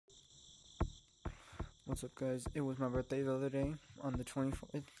What's up, guys? It was my birthday the other day on the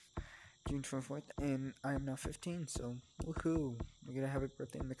 24th, June 24th, and I am now 15, so woohoo! We're gonna have a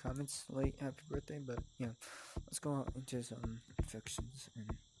birthday in the comments, late happy birthday, but yeah, let's go into some infections,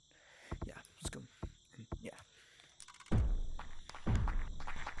 and yeah, let's go, and yeah.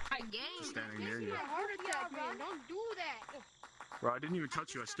 Standing near you. Heart attack, man. Don't do that. Bro, I didn't even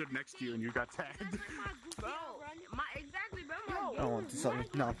touch you. I stood next to you and you got tagged. Bro, exactly, bro. I don't want to tell me.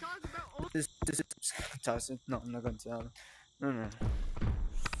 No. This is toxic. No, I'm not gonna tell him. No.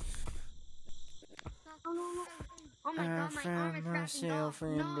 Oh my god, my arm is myself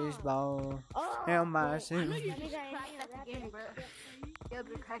cracking in this off. ball. Oh, Help myself. I know you just cracked that game, bro. Yeah,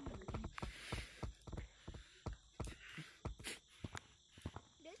 but cracked it.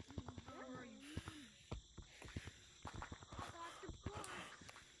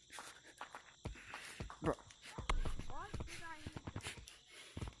 Bro.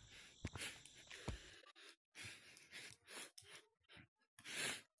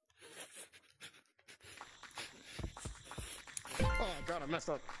 Oh god, I messed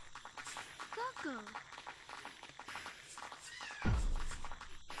up. Fuck him.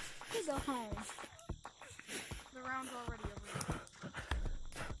 He go home. The round's already over.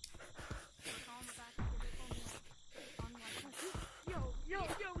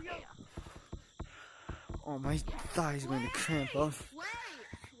 Yo. Oh, my thigh's going to cramp up. Wait.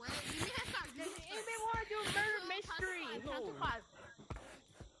 You need to stop. Does anybody want to do a murder mystery? Count to 5.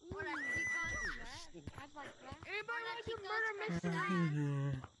 What I anybody want to do murder mystery?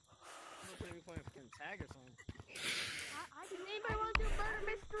 Maybe playing fucking tag or something. Does anybody want to do murder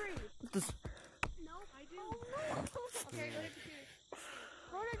mystery? No, I do. Oh, no. Okay, go to the computer.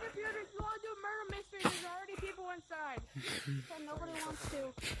 Go to the computer. If you want to do murder mystery, there's already people inside. So nobody wants to.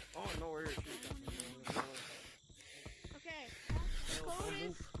 Oh, no, we're here. Okay. Code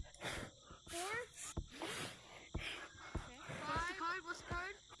is 4. Okay. What's the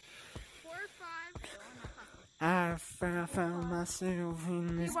code? 4 5. I found myself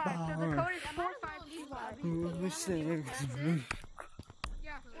in this TY. So the bar. code is 4 5 TY. Who was saying to me?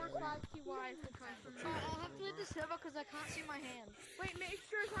 Yeah, 4 5 TY is the code for me. I'll have to hit the silver because I can't see my hand. Wait, make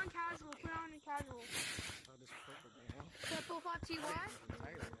sure it's on casual. Put it on in casual. So 4 5 TY?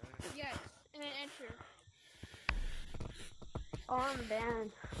 Yes, and then enter. Oh, I'm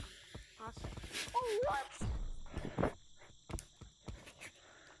banned. Awesome. Oh, what?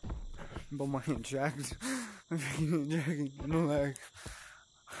 But my hand drags. I'm dragging. I'm like,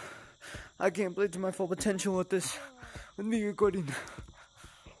 I can't play to my full potential with this. With me recording.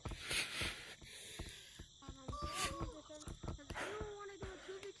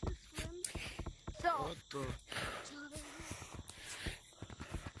 So, What the?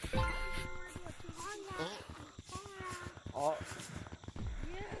 Oh.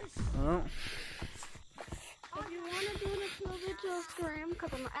 yes. Oh. If you want to do the 2v2 scrim,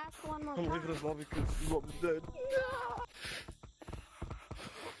 because I'm going to ask one more I'm time. leaving this lobby because Rob's dead. No!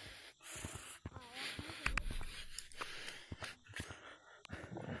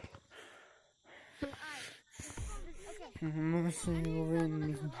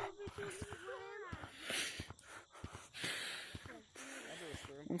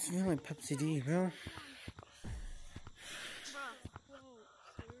 What's the like Pepsi D, bro? You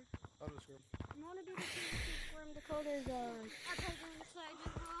want to do the 2v2 scrim? The code is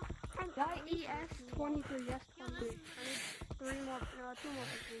YES23. Yes, 23. I need 2 more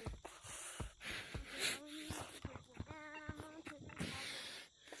please.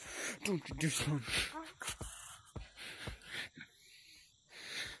 Don't you do something.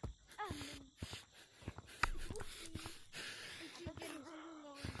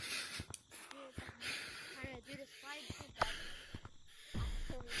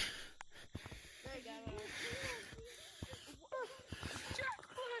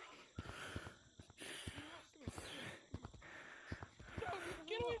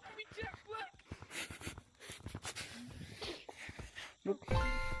 Get away from me, Jack Black!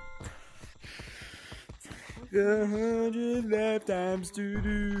 100 lifetimes to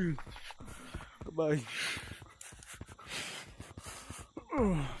do. Goodbye. Oh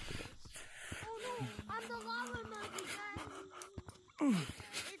no, I'm the lava monkey, guys. No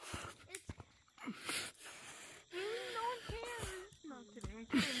one cares. No, I'm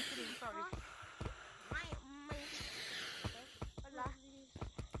kidding, sorry.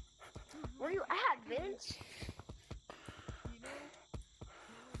 Where you at, Vince?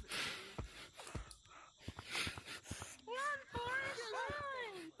 Run, Forrest,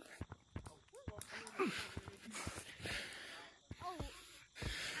 run! Oh,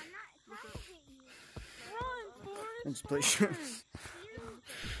 I'm not trying to hit you. Run, Forrest! Let's play shrimp.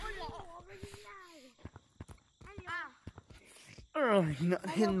 literally not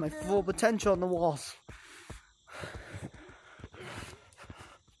hitting my full potential on the walls.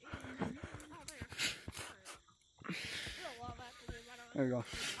 There we go.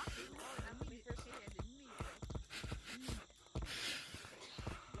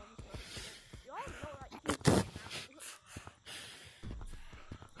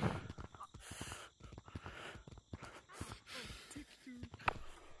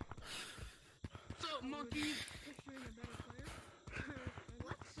 What's up, monkey?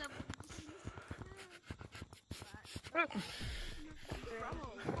 What's up?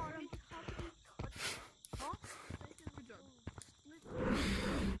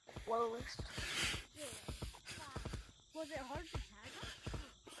 Lowest. Was it hard to tag us?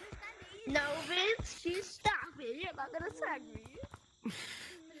 No, Vince, she's stopping. You're not gonna tag me. Did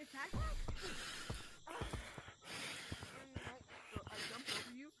it tag us? I jumped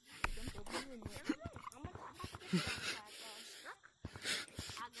over you.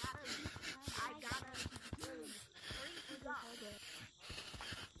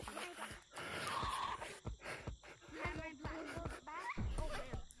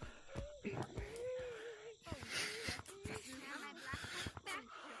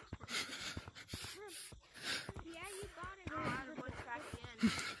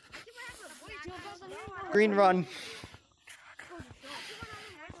 Green run.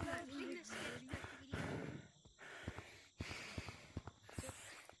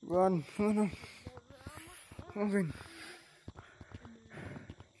 Run. Run. Green.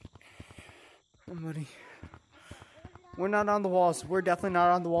 Somebody. We're not on the walls. We're definitely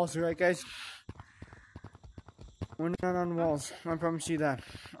not on the walls, right, guys? We're not on the walls. I promise you that.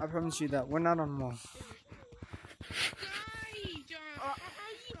 I promise you that. We're not on the walls.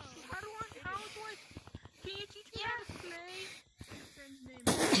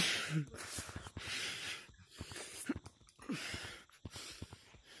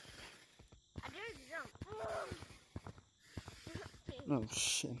 Oh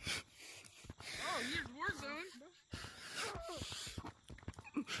shit. Oh, here's Warzone.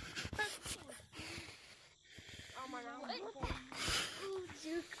 Oh my god. Ooh,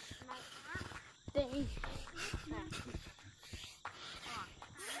 juke. Dang.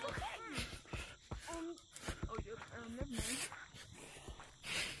 Oh, never mind.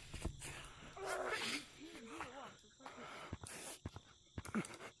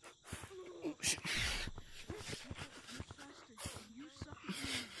 Oh shit.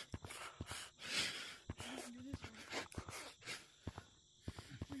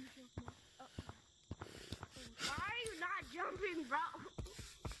 Jumping, bro.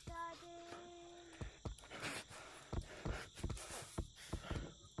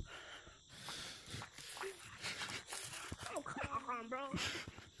 Oh, come on, bro.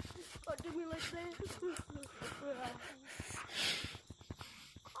 Oh, do me like that.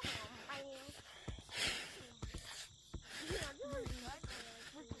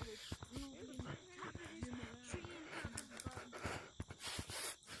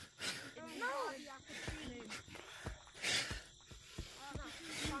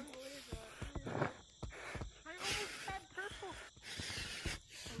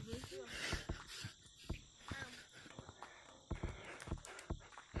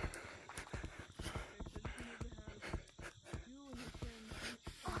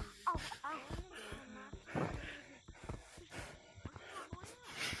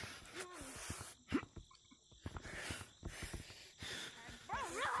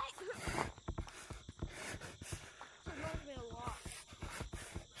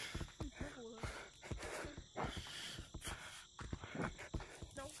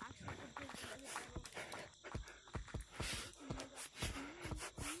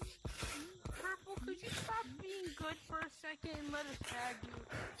 Good for a second and let us tag you.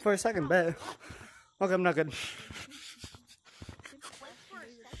 For a second, bet. Okay, I'm not good.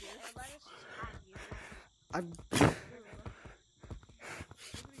 I'm. Oh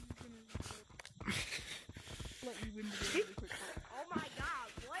my god,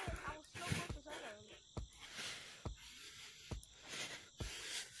 what? I was so close to second.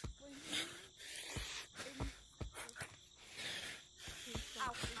 Ow,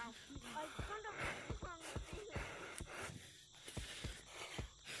 ow. I turned up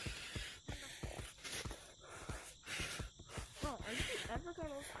Bro, are you ever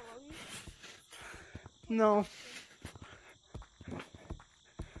gonna follow you? No.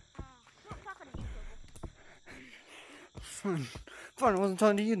 Stop talking to you, Fine. Fine, I wasn't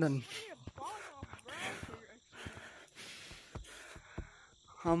talking to you then.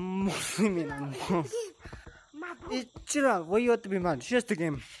 I'm mostly mean. Chill out. Why you have to be mad? It's just a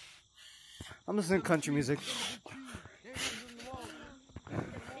game. I'm listening to country music.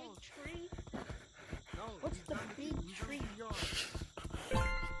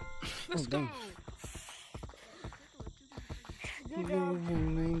 Let's go. dang. Good job.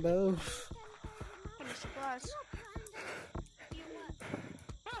 Rainbow. Finish the class.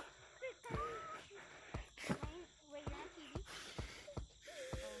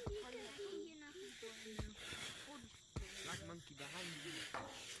 Black monkey behind you.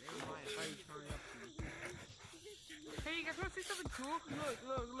 Hey, you guys want to see something cool? Look.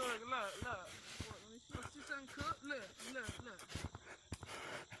 What, let me see. Want to see something cool? Look.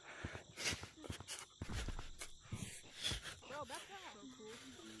 Bro, that's so cool.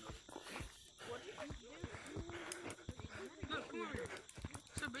 What did you do? Look, come over here.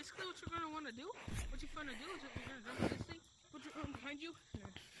 So basically what you're going to want to do, what you're going to do is you're going to jump on this thing, put your arm behind you, and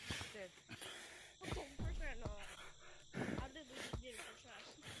then there. Okay, first round, no. I did it for sure.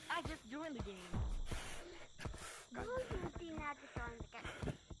 I just joined the game.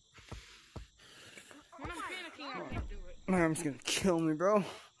 When I'm panicking, I can't do it. My arm's gonna kill me, bro. Oh,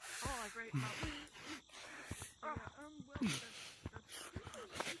 like right now.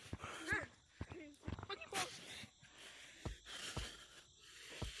 Monkey balls.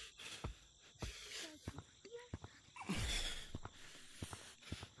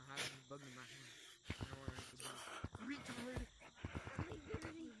 I have a bug in my hand. I don't want to bug. Retard.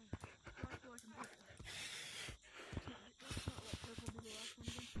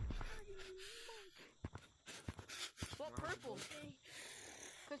 What purple?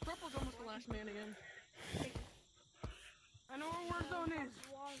 Because purple's almost the last man again. I know where Warzone is.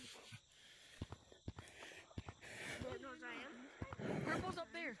 Lord knows I am. Purple's up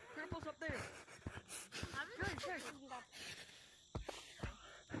there.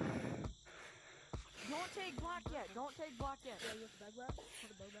 Good. Don't take black yet. Yeah, you have the bag wrap? Put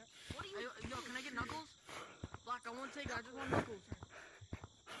the bag wrap. What are you? Yo, can I get Knuckles? Black, I won't take it. I just want Knuckles.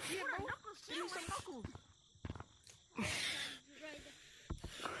 Yeah, bro. Give me some Knuckles.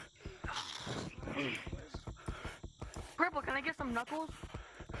 Purple, can I get some Knuckles?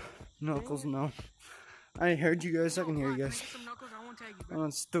 Knuckles, no. I heard you guys. I can hear you Black, guys. Can I get some Knuckles? I won't tag you, Oh, bro.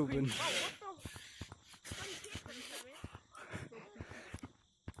 that's stupid.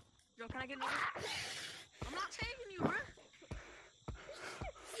 Yo, can I get Knuckles? I'm not tagging you, bro.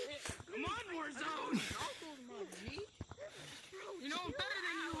 Come on, Warzone. Knuckles, my G. You know I'm better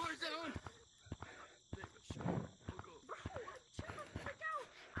than you, Warzone.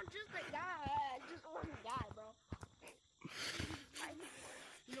 I'm just a guy. I just want to die, bro.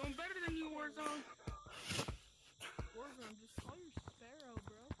 You know I'm better than you, Warzone. Warzone, just call your Sparrow,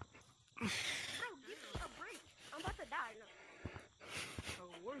 bro. Bro, give me a break. I'm about to die. No. Oh,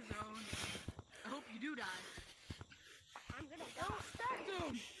 Warzone. I hope you do die. I'm gonna die. Don't stack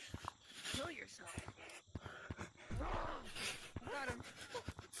them. Kill yourself. Got him.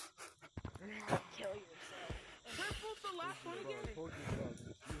 Kill yourself. Purple's the last one again. Hold this bug.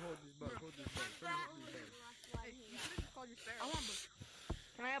 You hold this bug. Hold this bug. Hey, you should call your Sparrow. I want Bug.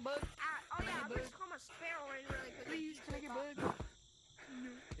 Can I have Bug? Oh yeah, I'm just call my sparrow in really quick. Please, can I get Bug?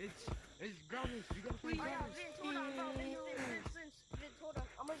 It's groundless. You gotta Please. find Oh yeah, groundless. Vince, hold on, bro. Vince, hold on.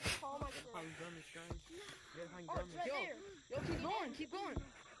 I'm gonna just call my sparrow. Find groundless, guys. You gotta find Oh, it's groundless. right Yo. there. Yo, keep going.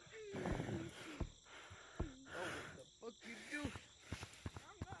 Oh, what the fuck you do?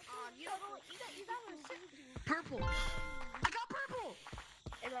 You don't know what you got one sit. Purple. I got purple.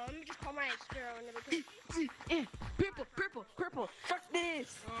 Hey bro, let me just call my sparrow and everything. Purple. Fuck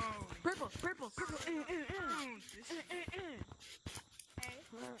this. Oh. Purple. Hey.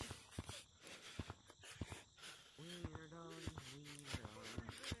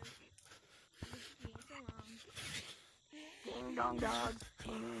 Ding dong dog.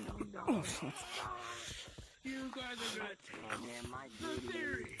 You guys are gonna take my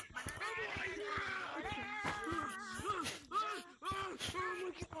theory.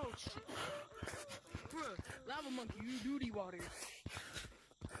 Oh shit. Bruh, lava monkey, you duty water.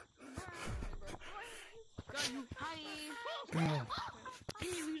 Got you. Hi.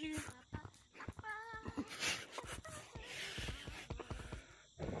 Hey, loser.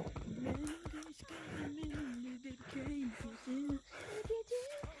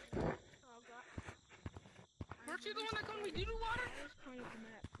 Weren't you the one that called me doodle water?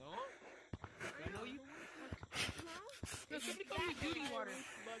 No? I know you. No, somebody called me duty water.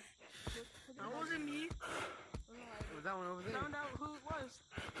 That wasn't me. Was that one over there? Found out who it was.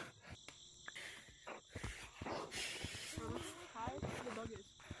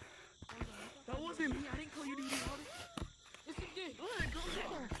 That wasn't me. I didn't call you duty water. Yes, you did. Look, go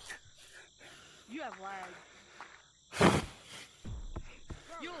there. You have lag.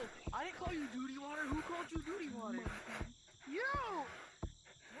 Yo, I didn't call you duty water. Who called you duty water? Yo!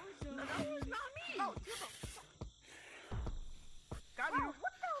 No, that was not me. Oh, Got you. what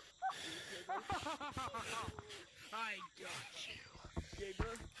the fuck? I got you. Yeah, bro.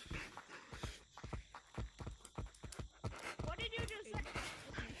 What did you just say?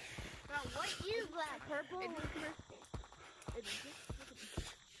 What is that, purple?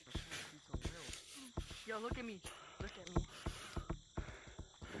 Yo, look at me. Look at me.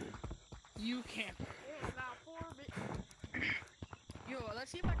 You can't. Yo,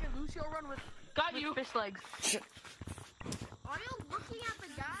 let's see if I can Lucio run with Got you. fish legs. Are you looking at the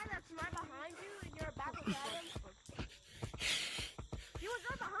guy that's right behind you and you're about to tag him? He was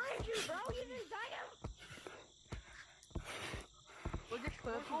right behind you, bro. You didn't tag him. Was it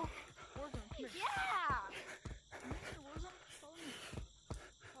purple? Yeah.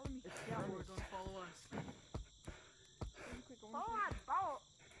 Yeah, Warzone, follow us. Oh, I don't.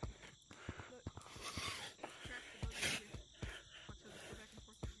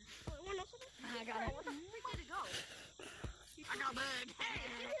 I got it. Where the freak did it go? I got bag. Hey,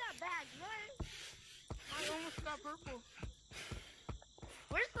 give me that bag, man. I almost got purple.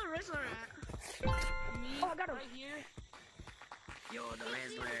 Where's the Rizzler at? Me, Oh, I got him. right here. Yo, the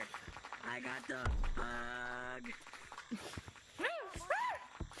Rizzler. I got the bug.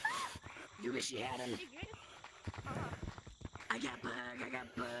 You wish you had him. I got bug, I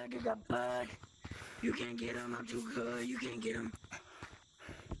got bug, I got bug. You can't get him, I'm too good, you can't get him.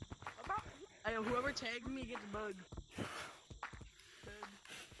 Hey, whoever tags me gets bug.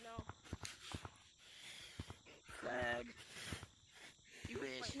 No. Bag. You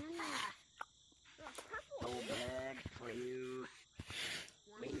wish. Oh, bag for you.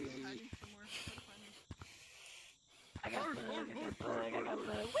 Maybe. I got bug, I got bug, I got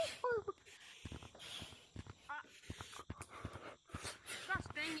bug. Gosh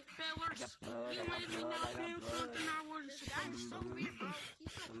dang it, fellas. You made me not do something I wasn't This guy's supposed so to. weird, bro.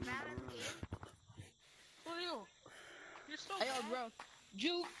 He's so bad at the game. For real. You're so Hey, yo, bad. bro.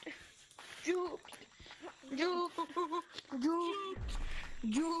 Juke. Juke.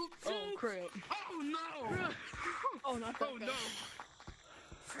 Oh, crap. Oh no! Oh, not Oh no!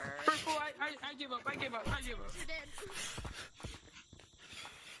 Purple, I give up, I give up. You're dead.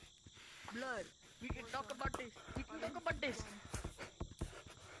 Blood. We can talk about this. We can talk about this.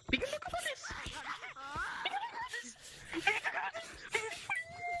 We can talk about this.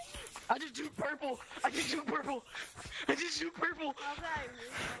 I just do purple. I just do purple. Okay.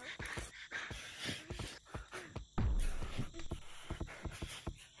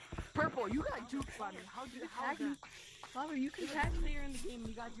 Purple, you got juked by me. How that? Lava, you can tag player in the game.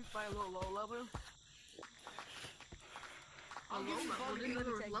 You got juked by a little low level. A low level, didn't know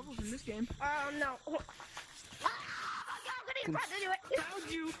there were levels in this game. Oh, no. I'm gonna try to do it.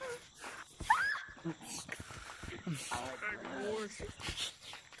 Found you!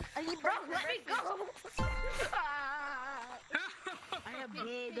 Bro, let me go. I have bug.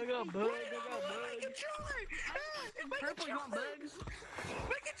 I got bug. I got bug. Purple, you want bugs?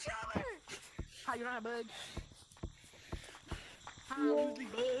 How you not a bug? How you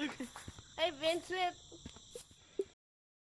bug? Hey, Vincent.